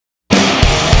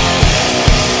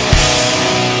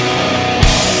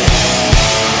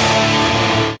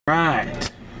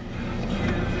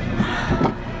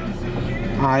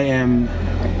I am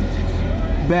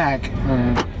back.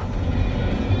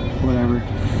 Whatever.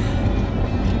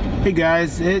 Hey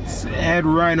guys, it's Ed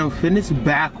Rhino Fitness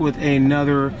back with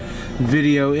another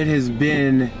video. It has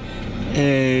been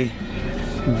a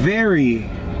very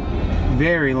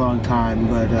long time,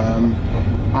 but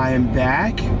I am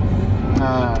back.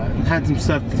 Had some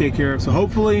stuff to take care of, so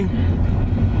hopefully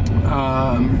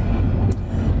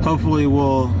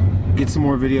we'll get some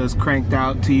more videos cranked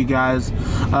out to you guys.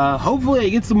 Hopefully I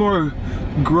get some more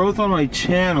growth on my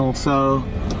channel, so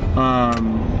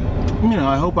you know,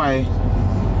 I hope I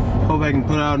can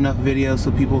put out enough videos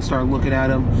so people start looking at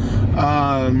them.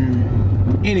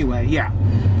 Anyway, yeah,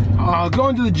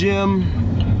 going to the gym.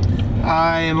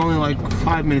 I am only like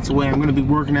 5 minutes away. I'm going to be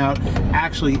working out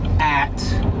actually at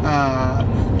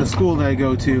the school that I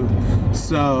go to,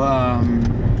 so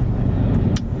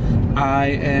I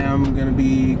am going to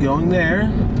be going there,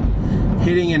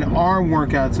 hitting an arm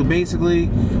workout. So basically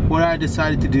what I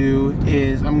decided to do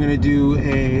is I'm going to do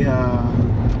a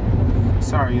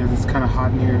sorry guys, it's kind of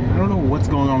hot in here. I don't know what's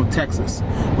going on with Texas,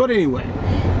 but anyway,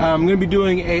 I'm going to be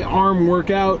doing a arm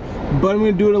workout, but I'm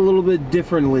going to do it a little bit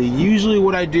differently. Usually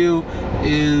what I do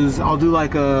is I'll do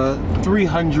like a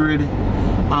 300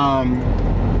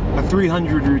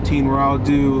 routine where I'll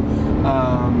do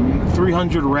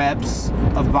 300 reps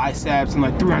of biceps and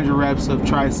like 300 reps of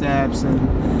triceps and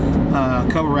a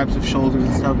couple reps of shoulders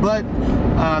and stuff, but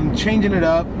I'm changing it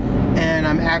up, and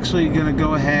I'm actually gonna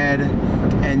go ahead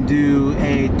and do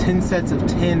a 10 sets of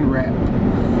 10 rep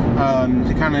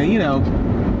to kind of, you know,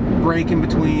 break in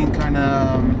between, kind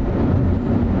of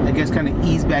I guess kind of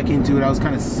ease back into it. I was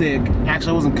kind of sick.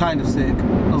 Actually, I wasn't kind of sick,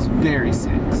 I was very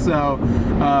sick, so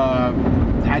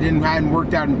I hadn't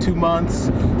worked out in 2 months,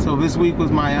 so this week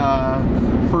was my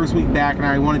first week back, and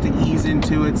I wanted to ease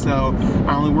into it, so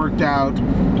I only worked out.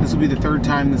 This will be the third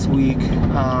time this week.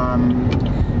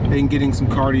 Been getting some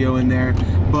cardio in there,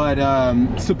 but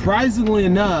surprisingly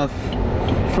enough,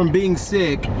 from being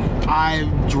sick,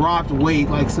 I've dropped weight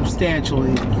like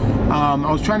substantially. I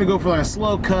was trying to go for like a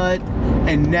slow cut,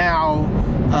 and now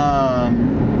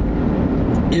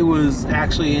it was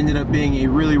actually ended up being a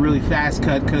really fast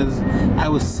cut because I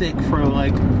was sick for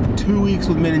like 2 weeks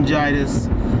with meningitis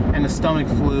and a stomach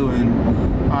flu, and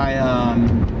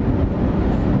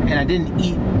I didn't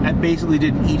eat. I basically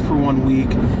didn't eat for 1 week,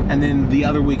 and then the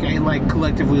other week I ate like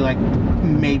collectively like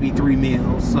maybe 3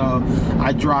 meals. So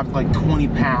I dropped like 20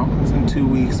 pounds in 2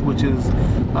 weeks, which is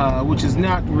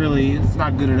not really, it's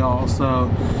not good at all.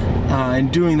 So in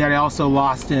doing that, I also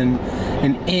lost an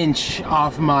inch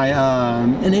off my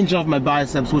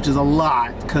biceps, which is a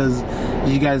lot, because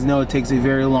as you guys know, it takes a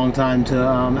very long time to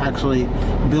actually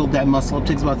build that muscle. It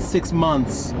takes about 6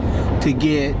 months to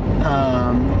get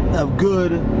a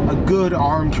good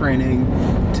arm training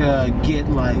to get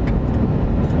like,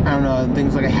 I don't know,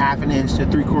 things like a ½ inch to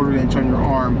 3/4 inch on your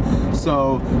arm.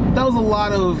 So that was a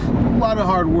lot of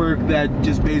hard work that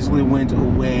just basically went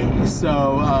away.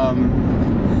 So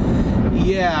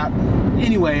yeah,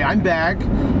 anyway, I'm back.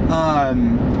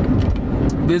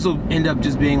 This will end up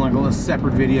just being like a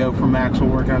separate video from actual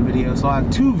workout video, so I'll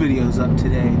have 2 videos up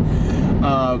today,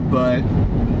 but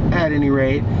at any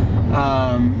rate,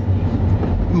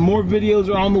 more videos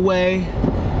are on the way,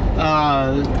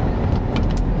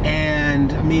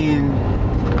 and I mean,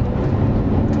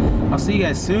 I'll see you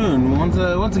guys soon.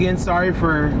 Once again, sorry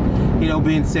for, you know,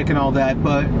 being sick and all that,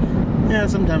 but yeah,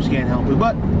 sometimes you can't help it.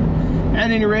 But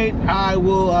at any rate, I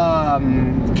will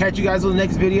catch you guys on the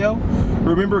next video.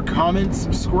 Remember, comment,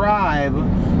 subscribe,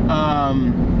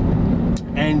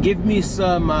 and give me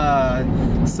some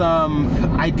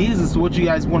ideas as to what you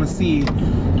guys want to see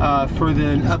for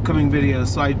the upcoming videos.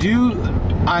 So I do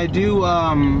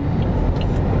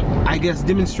I guess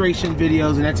demonstration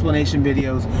videos and explanation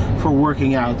videos for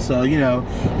working out. So, you know,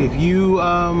 if you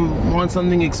want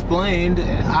something explained,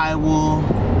 I will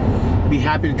be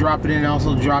happy to drop it in, and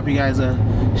also drop you guys a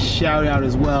shout out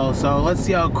as well. So let's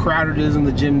see how crowded it is in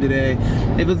the gym today.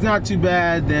 If it's not too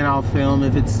bad, then I'll film.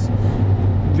 If it's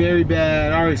very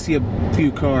bad, I already see a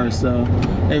few cars, so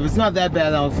if it's not that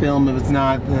bad, I'll film. If it's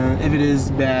not, if it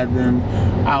is bad, then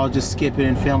I'll just skip it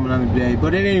and film another day.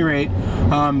 But at any rate,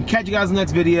 catch you guys in the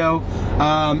next video.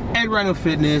 Ed Rhino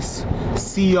Fitness.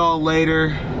 See y'all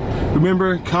later.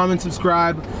 Remember, comment,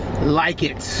 subscribe, like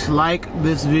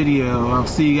this video. I'll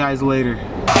see you guys later.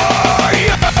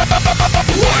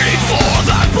 Waiting for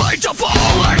that blade to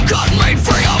fall and cut me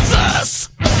free of this.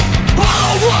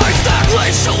 Hollow life that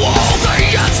leads to all the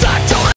ends that don't